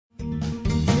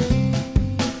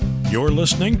You're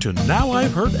listening to Now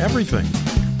I've Heard Everything,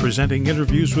 presenting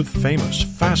interviews with famous,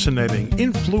 fascinating,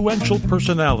 influential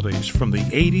personalities from the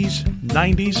 80s,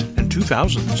 90s, and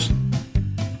 2000s.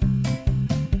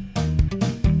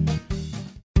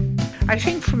 I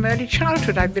think from early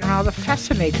childhood I've been rather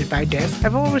fascinated by death.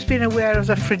 I've always been aware of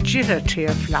the fragility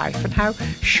of life and how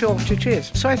short it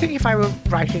is. So I think if I were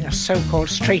writing a so-called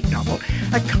straight novel,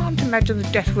 I can't imagine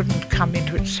that death wouldn't come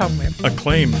into it somewhere.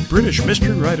 Acclaimed British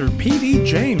mystery writer P.D.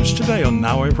 James today on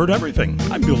Now I've Heard Everything.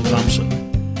 I'm Bill Thompson.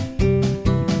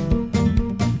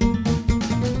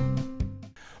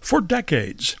 For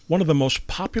decades, one of the most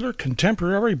popular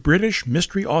contemporary British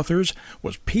mystery authors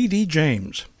was P.D.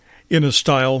 James. In a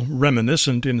style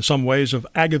reminiscent in some ways of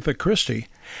Agatha Christie,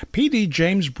 P.D.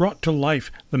 James brought to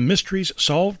life the mysteries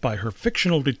solved by her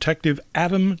fictional detective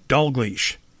Adam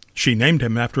Dalgleish. She named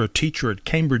him after a teacher at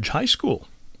Cambridge High School.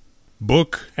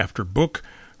 Book after book,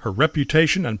 her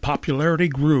reputation and popularity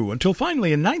grew until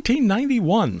finally in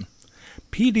 1991,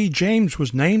 P.D. James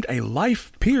was named a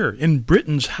life peer in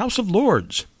Britain's House of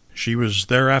Lords. She was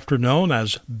thereafter known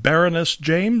as Baroness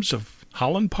James of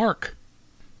Holland Park.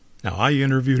 Now, I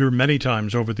interviewed her many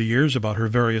times over the years about her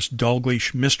various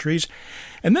Dalgleish mysteries,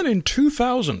 and then in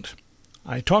 2000,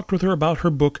 I talked with her about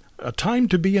her book, A Time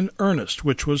to Be in Earnest,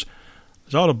 which was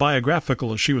as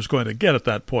autobiographical as she was going to get at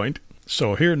that point.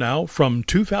 So here now, from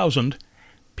 2000,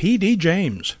 P.D.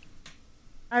 James.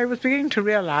 I was beginning to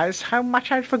realize how much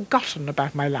I'd forgotten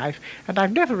about my life, and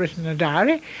I've never written a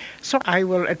diary, so I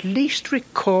will at least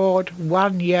record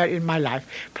 1 year in my life,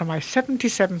 from my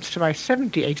 77th to my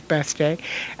 78th birthday,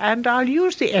 and I'll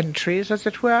use the entries, as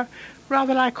it were,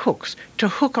 rather like hooks, to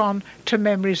hook on to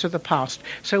memories of the past.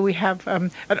 So we have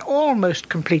an almost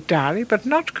complete diary, but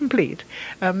not complete,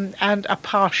 and a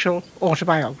partial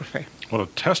autobiography. What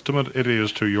a testament it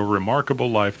is to your remarkable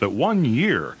life that 1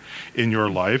 year in your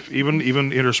life, even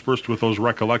interspersed with those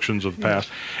recollections of the past,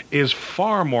 is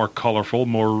far more colorful,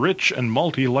 more rich and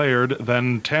multi-layered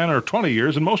than 10 or 20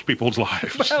 years in most people's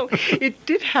lives. Well, it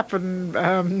did happen,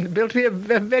 Bill, to be a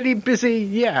very busy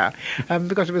year,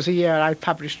 because it was a year I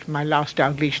published my last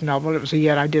Dalgleish novel. It was a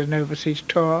year I did an overseas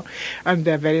tour, and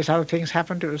there various other things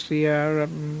happened. It was the year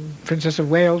Princess of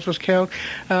Wales was killed,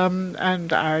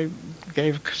 and I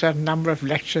gave a certain number of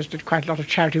lectures, did quite a lot of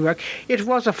charity work. It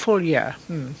was a full year.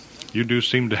 You do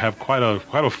seem to have quite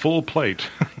a full plate.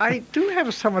 I do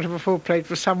have somewhat of a full plate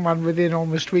for someone within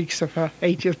almost weeks of her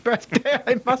 80th birthday,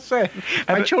 I must say.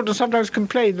 My children sometimes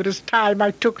complain that it's time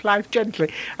I took life gently.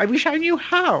 I wish I knew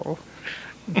how.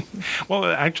 Well,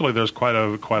 actually, there's quite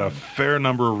a fair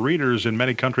number of readers in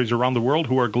many countries around the world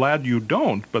who are glad you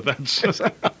don't, but that's...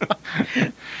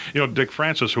 Dick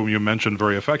Francis, whom you mentioned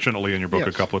very affectionately in your book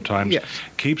a couple of times,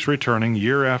 keeps returning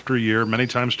year after year, many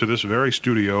times to this very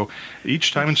studio,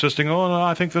 each time insisting, oh, no,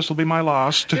 I think this will be my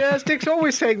last. Yes, Dick's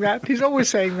always saying that. He's always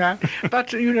saying that.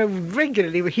 But,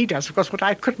 regularly he does, of course, what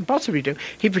I couldn't possibly do.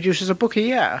 He produces a book a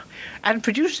year, and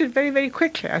produces it very, very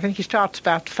quickly. I think he starts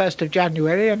about 1st of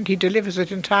January, and he delivers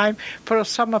it in time for a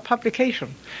summer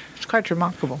publication. It's quite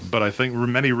remarkable. But I think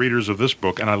many readers of this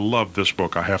book, and I love this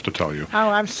book, I have to tell you. Oh,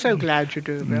 I'm so glad you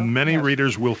do, Bill. Many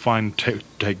readers will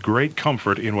take great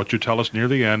comfort in what you tell us near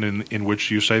the end, in which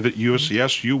you say that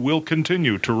yes, you will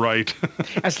continue to write.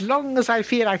 As long as I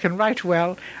feel I can write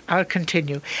well, I'll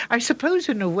continue. I suppose,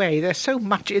 in a way, there's so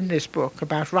much in this book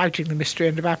about writing the mystery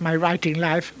and about my writing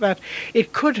life that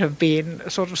it could have been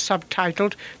sort of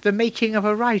subtitled The Making of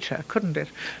a Writer, couldn't it?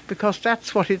 Because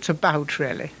that's what it's about,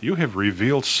 really. You have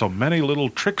revealed so many little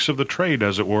tricks of the trade,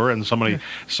 as it were, and so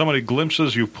many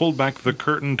glimpses. You've pulled back the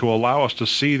curtain to allow us to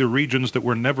see the regions that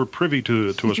were never privy to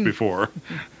us before.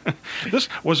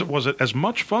 Was it as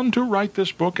much fun to write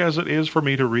this book as it is for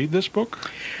me to read this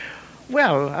book?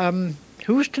 Well,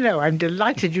 who's to know? I'm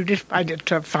delighted you did find it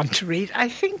fun to read. I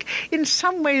think in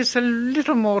some ways a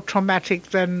little more traumatic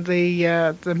than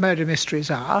the murder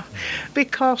mysteries are,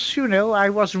 because, I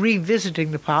was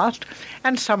revisiting the past,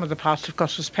 and some of the past, of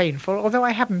course, was painful, although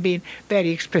I haven't been very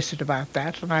explicit about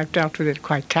that, and I've dealt with it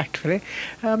quite tactfully.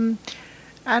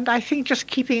 And I think just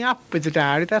keeping up with the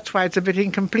diary, that's why it's a bit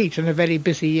incomplete in a very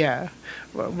busy year,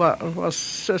 was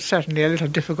certainly a little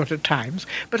difficult at times.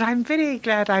 But I'm very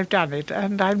glad I've done it,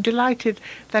 and I'm delighted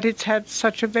that it's had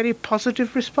such a very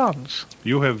positive response.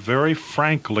 You have very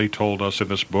frankly told us in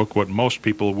this book what most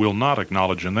people will not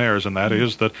acknowledge in theirs, and that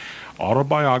is that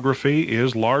autobiography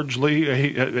is largely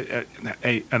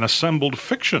an assembled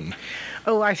fiction.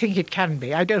 Oh, I think it can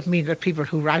be. I don't mean that people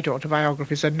who write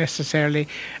autobiographies are necessarily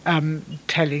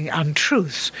telling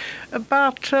untruths.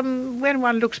 But when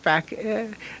one looks back,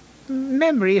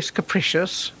 memory is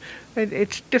capricious.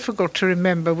 It's difficult to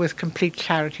remember with complete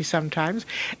clarity sometimes,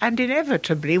 and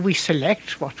inevitably we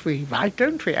select what we write,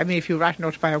 don't we? I mean, if you write an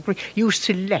autobiography, you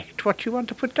select what you want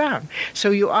to put down.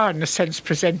 So you are, in a sense,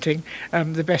 presenting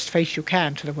the best face you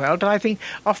can to the world. And I think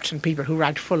often people who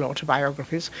write full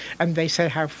autobiographies, and they say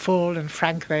how full and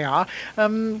frank they are,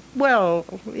 well,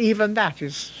 even that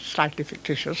is slightly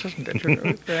fictitious, isn't it? You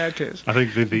know, there it is. I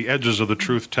think the edges of the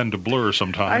truth tend to blur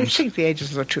sometimes. I think the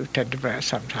edges of the truth tend to blur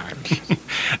sometimes.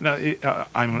 Now,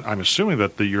 I'm assuming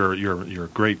that your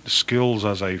great skills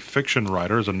as a fiction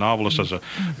writer, as a novelist, as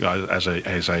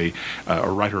a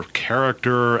writer of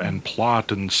character and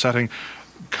plot and setting,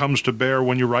 comes to bear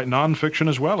when you write nonfiction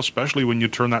as well, especially when you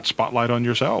turn that spotlight on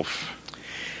yourself.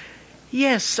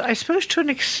 Yes, I suppose to an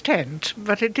extent,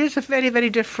 but it is a very, very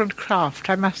different craft,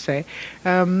 I must say.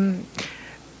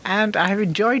 And I've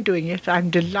enjoyed doing it. I'm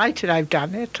delighted I've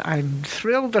done it. I'm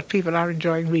thrilled that people are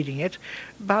enjoying reading it.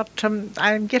 But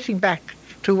I'm getting back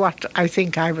to what I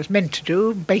think I was meant to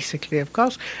do, basically, of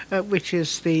course, which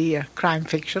is the crime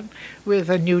fiction, with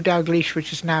a new Dalgleish,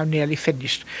 which is now nearly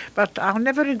finished. But I'll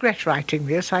never regret writing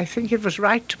this. I think it was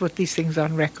right to put these things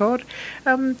on record.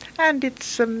 And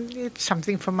it's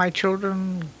something for my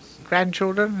children,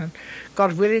 grandchildren, and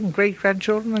God willing,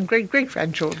 great-grandchildren and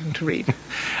great-great-grandchildren to read.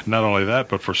 Not only that,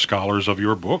 but for scholars of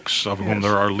your books, of whom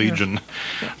there are legion.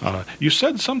 Yes. You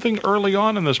said something early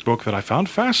on in this book that I found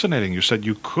fascinating. You said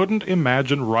you couldn't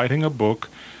imagine writing a book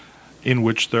in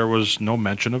which there was no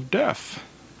mention of death.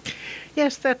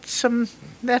 Yes, that's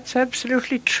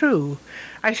absolutely true.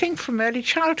 I think from early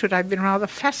childhood I've been rather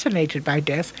fascinated by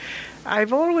death.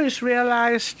 I've always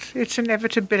realized its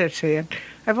inevitability, and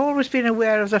I've always been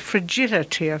aware of the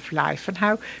fragility of life and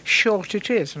how short it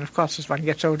is. And of course, as one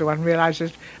gets older, one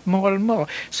realizes more and more.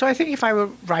 So I think if I were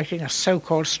writing a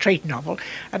so-called straight novel,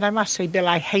 and I must say, Bill,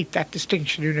 I hate that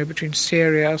distinction, between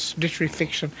serious literary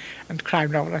fiction and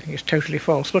crime novel. I think it's totally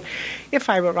false. But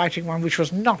if I were writing one which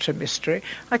was not a mystery,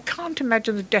 I can't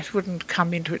imagine that death wouldn't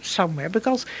come into it somewhere,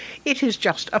 because it is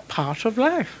just a part of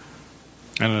life.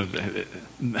 And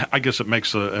I guess it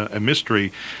makes a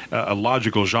mystery a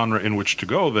logical genre in which to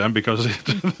go then, because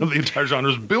the entire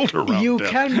genre is built around death. You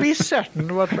can be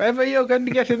certain whatever you're going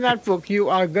to get in that book, you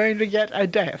are going to get a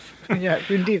death. Yes,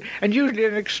 indeed. And usually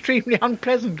an extremely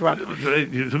unpleasant one.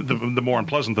 The more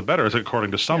unpleasant, the better,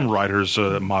 according to some writers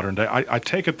modern day. I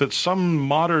take it that some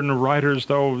modern writers,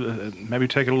 though, maybe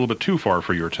take it a little bit too far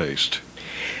for your taste.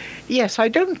 Yes, I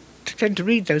don't tend to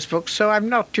read those books, so I'm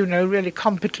not, really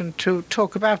competent to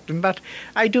talk about them, but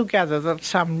I do gather that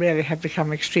some really have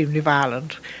become extremely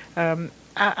violent.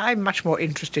 I'm much more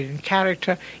interested in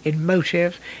character, in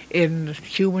motive, in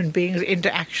human beings'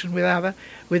 interaction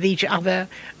with each other,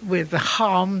 with the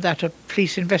harm that a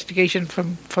police investigation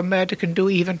for murder can do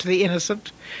even to the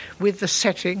innocent, with the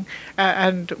setting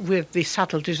and with the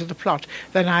subtleties of the plot,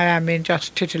 than I am in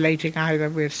just titillating either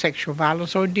with sexual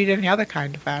violence or indeed any other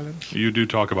kind of violence. You do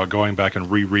talk about going back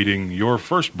and rereading your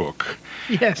first book.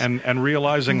 Yes. And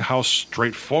realizing how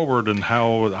straightforward and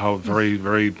how very,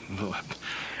 very...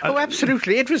 Oh,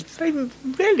 absolutely. It was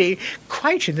really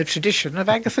quite in the tradition of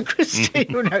Agatha Christie.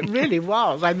 It really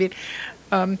was. I mean,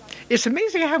 it's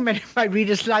amazing how many of my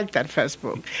readers liked that first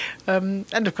book. And,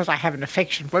 of course, I have an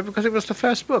affection for it because it was the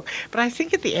first book. But I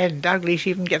think at the end, Dalgleish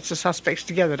even gets the suspects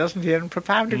together, doesn't he, and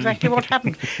propound exactly what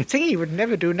happened. Thing he would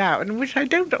never do now, and which I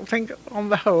don't think, on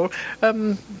the whole,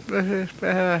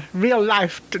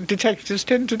 real-life detectives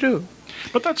tend to do.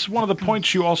 But that's one of the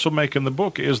points you also make in the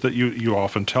book, is that you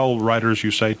often tell writers, you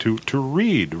say, to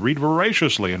read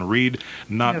voraciously, and read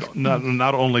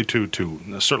not only to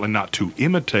certainly not to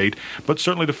imitate, but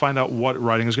certainly to find out what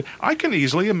writing is good. I can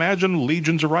easily imagine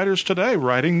legions of writers today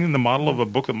writing in the model of a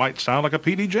book that might sound like a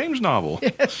P.D. James novel.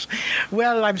 Yes.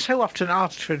 Well, I'm so often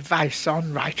asked for advice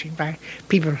on writing by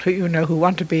people who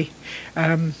want to be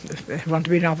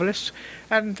novelists.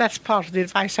 And that's part of the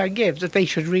advice I give, that they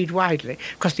should read widely.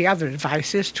 Because the other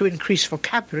advice is to increase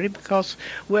vocabulary, because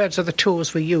words are the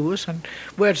tools we use, and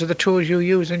words are the tools you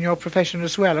use in your profession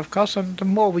as well, of course. And the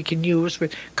more we can use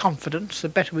with confidence, the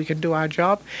better we can do our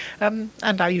job. And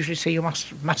I usually say you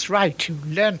must write. You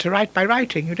learn to write by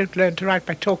writing. You don't learn to write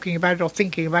by talking about it or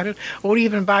thinking about it, or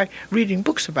even by reading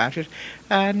books about it.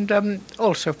 And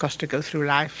also, of course, to go through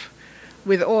life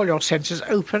with all your senses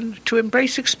open to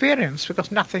embrace experience,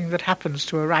 because nothing that happens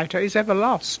to a writer is ever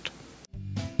lost.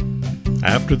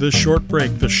 After this short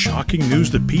break, the shocking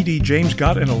news that P.D. James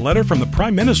got in a letter from the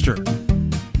Prime Minister.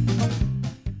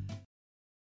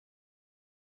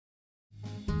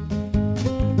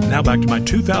 Now back to my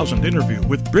 2000 interview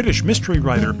with British mystery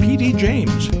writer P.D.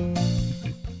 James.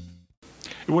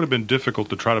 It would have been difficult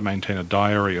to try to maintain a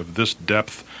diary of this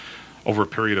depth over a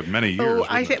period of many years.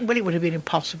 I think, well, it would have been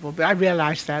impossible, but I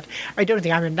realised that. I don't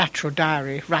think I'm a natural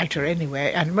diary writer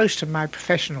anyway, and most of my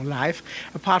professional life,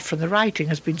 apart from the writing,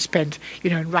 has been spent,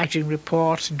 in writing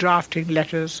reports, drafting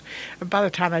letters. And by the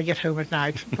time I get home at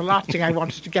night, the last thing I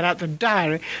want is to get out the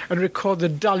diary and record the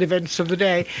dull events of the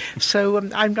day. So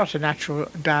I'm not a natural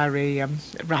diary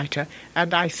writer,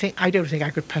 and I don't think I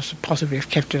could possibly have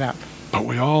kept it up. But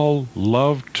we all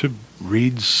love to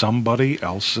read somebody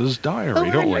else's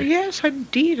diary, don't we? Yes,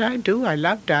 indeed, I do. I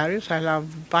love diaries. I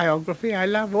love biography. I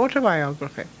love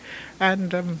autobiography.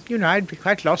 And, I'd be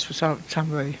quite lost for some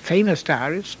of the famous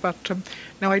diaries, but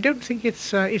no, I don't think I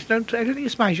don't think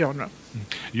it's my genre.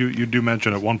 You do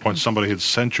mention at one point somebody had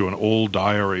sent you an old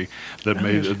diary that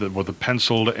with the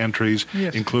penciled entries,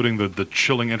 yes, including the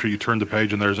chilling entry. You turn the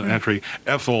page and there's an entry,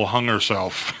 Ethel hung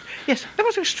herself. Yes, that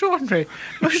was extraordinary.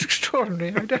 Most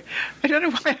extraordinary. I don't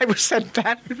know why I was sent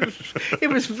that. It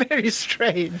was very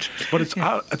strange. But it's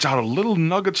out of little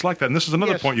nuggets like that. And this is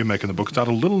another point you make in the book. It's out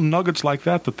of little nuggets like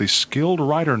that the skilled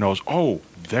writer knows,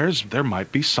 there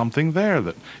might be something there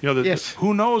that yes,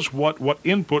 who knows what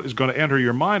input is going to enter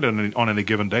your mind on any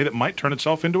given day that might turn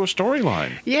itself into a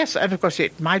storyline. Yes, and of course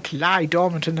it might lie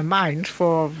dormant in the mind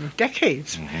for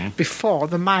decades before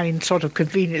the mind sort of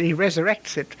conveniently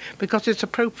resurrects it because it's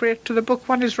appropriate to the book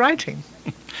one is writing.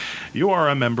 You are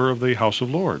a member of the House of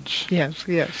Lords. Yes.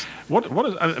 What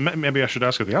is? Maybe I should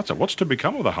ask at the outset. What's to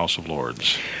become of the House of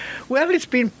Lords? Well, it's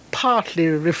been partly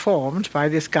reformed by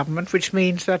this government, which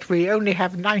means that we only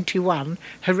have 91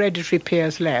 hereditary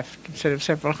peers left instead of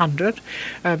several hundred.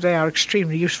 They are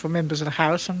extremely useful members of the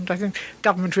House, and I think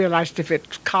government realised if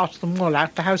it cast them all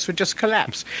out, the House would just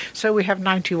collapse. So we have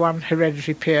 91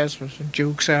 hereditary peers,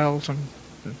 dukes, earls, and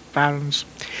barons,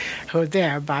 who are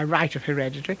there by right of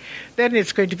hereditary. Then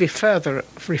it's going to be further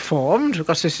reformed,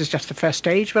 because this is just the first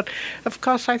stage, but of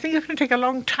course I think it's going to take a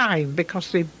long time,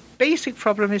 because the basic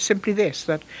problem is simply this,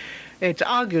 that it's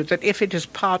argued that if it is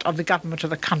part of the government of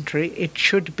the country, it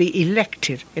should be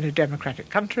elected in a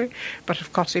democratic country. But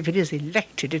of course, if it is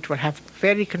elected, it will have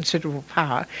very considerable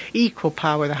power, equal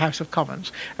power with the House of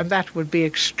Commons, and that would be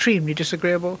extremely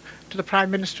disagreeable to the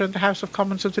Prime Minister and the House of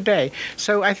Commons of today.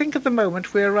 So I think at the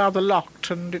moment we're rather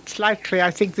locked, and it's likely,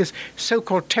 I think this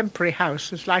so-called temporary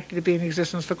House is likely to be in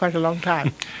existence for quite a long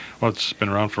time. Well, it's been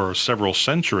around for several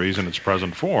centuries in its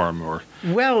present form, or...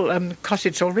 Well, because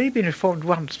it's already been reformed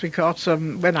once, because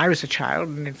when I was a child,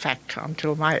 and in fact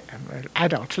until my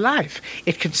adult life,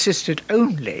 it consisted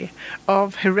only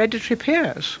of hereditary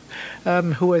peers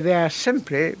who were there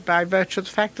simply by virtue of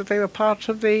the fact that they were part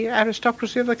of the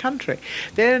aristocracy of the country.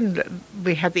 Then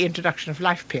we had the introduction of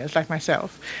life peers, like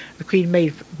myself. The Queen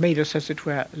made us, as it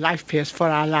were, life peers for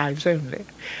our lives only.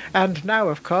 And now,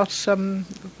 of course,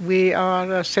 we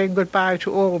are saying goodbye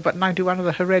to all but 91 of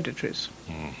the hereditaries.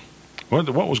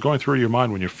 What was going through your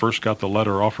mind when you first got the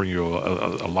letter offering you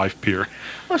a life peer?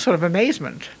 Well, sort of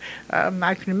amazement.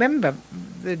 I can remember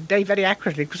the day very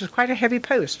accurately because it was quite a heavy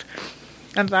post.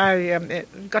 And I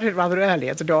got it rather early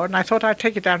at the door, and I thought I'd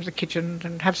take it down to the kitchen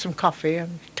and have some coffee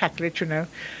and tackle it,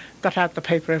 Got out the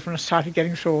paper over and started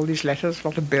getting through all these letters, a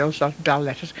lot of bills, a lot of dull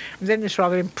letters. And then this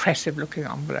rather impressive-looking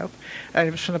envelope. It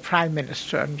was from the Prime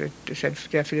Minister, and it said,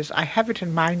 "Dear Phyllis, I have it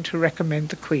in mind to recommend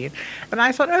the Queen." And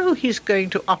I thought, he's going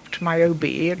to opt my OB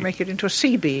and make it into a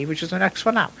CB, which is the next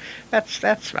one up.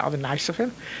 That's rather nice of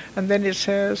him. And then it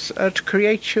says, to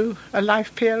create you a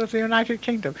life peer of the United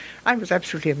Kingdom. I was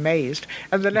absolutely amazed.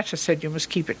 And the letter said you must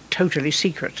keep it totally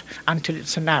secret until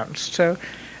it's announced. So...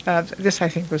 this, I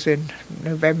think, was in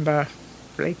November,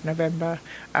 late November,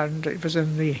 and it was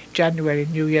in the January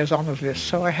New Year's honours list,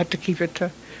 so I had to keep it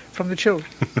from the children.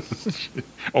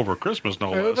 Over Christmas,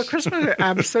 no less. Over Christmas,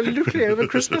 absolutely, over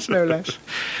Christmas, no less.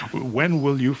 When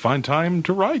will you find time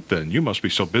to write, then? You must be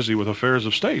so busy with affairs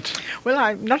of state. Well,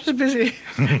 I'm not as busy,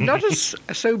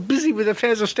 so busy with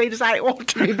affairs of state as I ought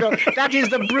to be, but that is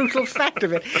the brutal fact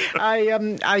of it.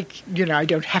 I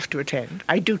don't have to attend.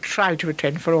 I do try to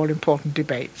attend for all important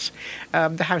debates.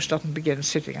 The House doesn't begin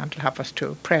sitting until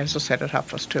 2:30. Prayers are said at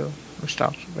 2:30. We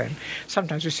start when.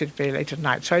 Sometimes we sit very late at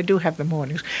night, so I do have the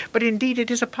mornings. But indeed,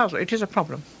 it is a puzzle. It is a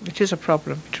problem. It is a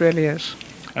problem. It really is.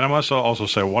 And I must also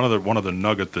say one of the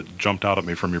nugget that jumped out at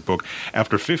me from your book,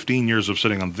 after 15 years of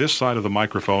sitting on this side of the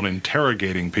microphone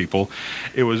interrogating people,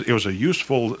 it was a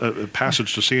useful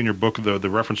passage to see in your book, the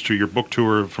reference to your book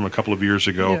tour from a couple of years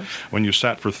ago, yes, when you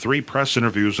sat for 3 press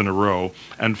interviews in a row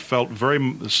and felt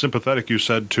very sympathetic, you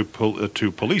said, to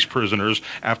police prisoners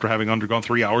after having undergone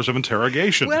 3 hours of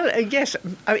interrogation. Well, yes,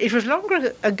 it was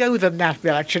longer ago than that,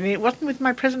 Bill, actually. It wasn't with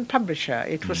my present publisher.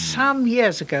 It was some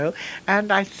years ago,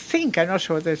 and I think, I'm not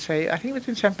sure, they'd say, I think it was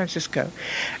in San Francisco,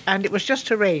 and it was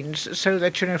just arranged so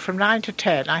that, from 9 to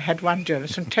 10 I had one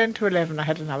journalist, from 10 to 11 I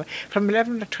had another, from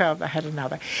 11 to 12 I had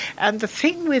another. And the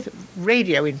thing with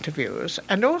radio interviews,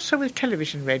 and also with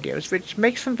television radios, which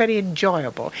makes them very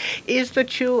enjoyable, is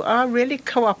that you are really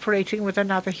cooperating with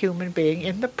another human being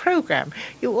in the program.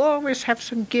 You always have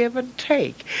some give and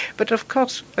take. But of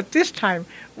course, at this time,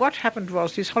 what happened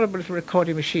was these horrible little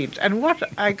recording machines, and what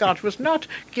I got was not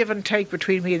give and take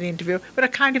between me and the interviewer, but a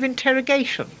kind of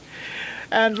interrogation.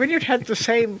 And when you'd had the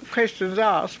same questions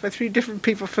asked by 3 different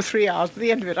people for 3 hours, at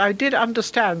the end of it, I did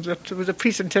understand that there was a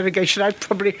police interrogation. I'd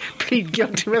probably plead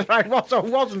guilty whether I was or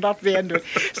wasn't at the end of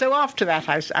it. So after that,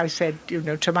 I said,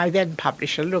 to my then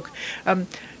publisher, look,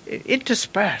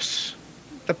 intersperse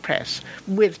the press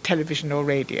with television or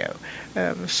radio,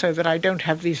 so that I don't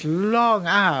have these long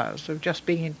hours of just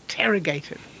being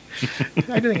interrogated.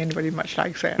 I don't think anybody much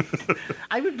likes that.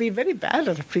 I would be very bad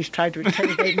if the police tried to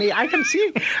interrogate me. I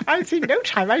see no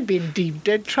time I'd be in deep,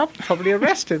 dead trouble, probably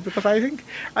arrested, because I think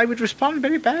I would respond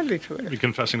very badly to it. You'd be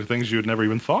confessing to things you'd never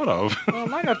even thought of. Well, I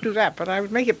might not do that, but I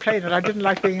would make it plain that I didn't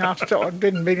like being asked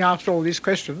all these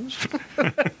questions.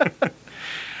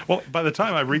 Well, by the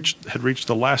time I had reached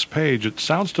the last page, it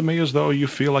sounds to me as though you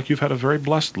feel like you've had a very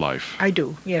blessed life. I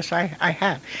do. Yes, I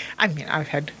have. I mean, I've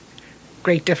had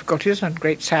great difficulties and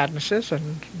great sadnesses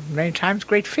and many times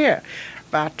great fear.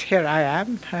 But here I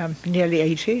am, nearly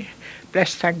 80,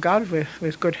 blessed, thank God,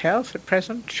 with good health at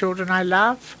present, children I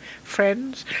love,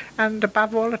 friends, and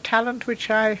above all a talent which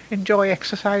I enjoy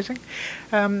exercising.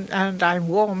 And I'm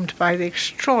warmed by the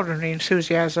extraordinary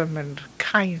enthusiasm and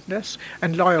kindness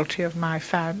and loyalty of my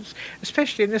fans,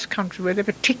 especially in this country where they're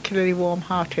particularly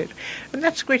warm-hearted. And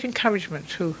that's great encouragement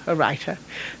to a writer.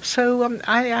 So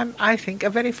I am, I think, a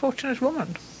very fortunate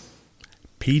woman.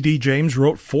 P.D. James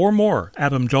wrote 4 more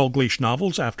Adam Dalgleish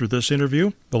novels after this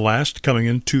interview, the last coming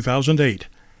in 2008.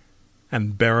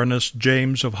 And Baroness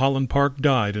James of Holland Park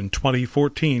died in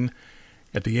 2014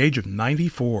 at the age of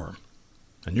 94.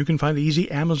 And you can find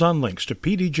easy Amazon links to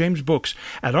P.D. James books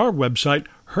at our website,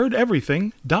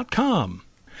 heardeverything.com.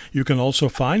 You can also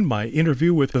find my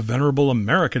interview with the venerable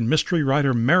American mystery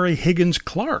writer Mary Higgins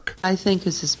Clark. I think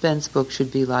a suspense book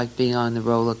should be like being on the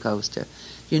roller coaster.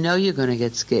 You know you're going to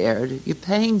get scared. You're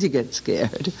paying to get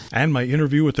scared. And my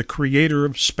interview with the creator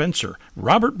of Spencer,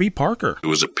 Robert B. Parker. There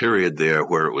was a period there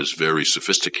where it was very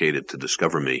sophisticated to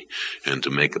discover me and to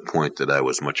make a point that I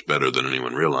was much better than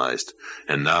anyone realized.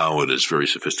 And now it is very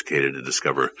sophisticated to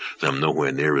discover that I'm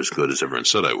nowhere near as good as everyone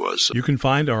said I was. You can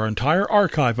find our entire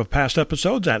archive of past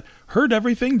episodes at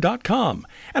heardeverything.com.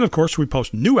 And of course, we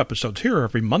post new episodes here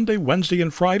every Monday, Wednesday,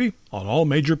 and Friday on all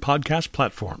major podcast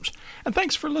platforms. And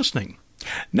thanks for listening.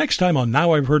 Next time on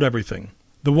Now I've Heard Everything,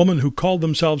 the woman who called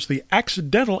themselves the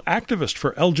accidental activist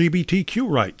for LGBTQ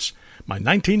rights, my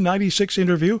 1996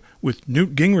 interview with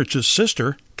Newt Gingrich's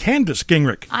sister, Candace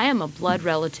Gingrich. I am a blood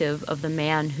relative of the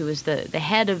man who is the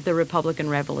head of the Republican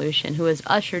Revolution, who has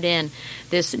ushered in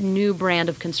this new brand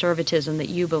of conservatism that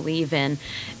you believe in.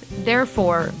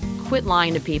 Therefore, quit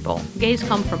lying to people. Gays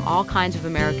come from all kinds of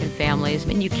American families,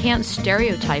 and you can't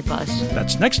stereotype us.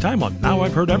 That's next time on Now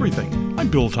I've Heard Everything. I'm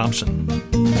Bill Thompson.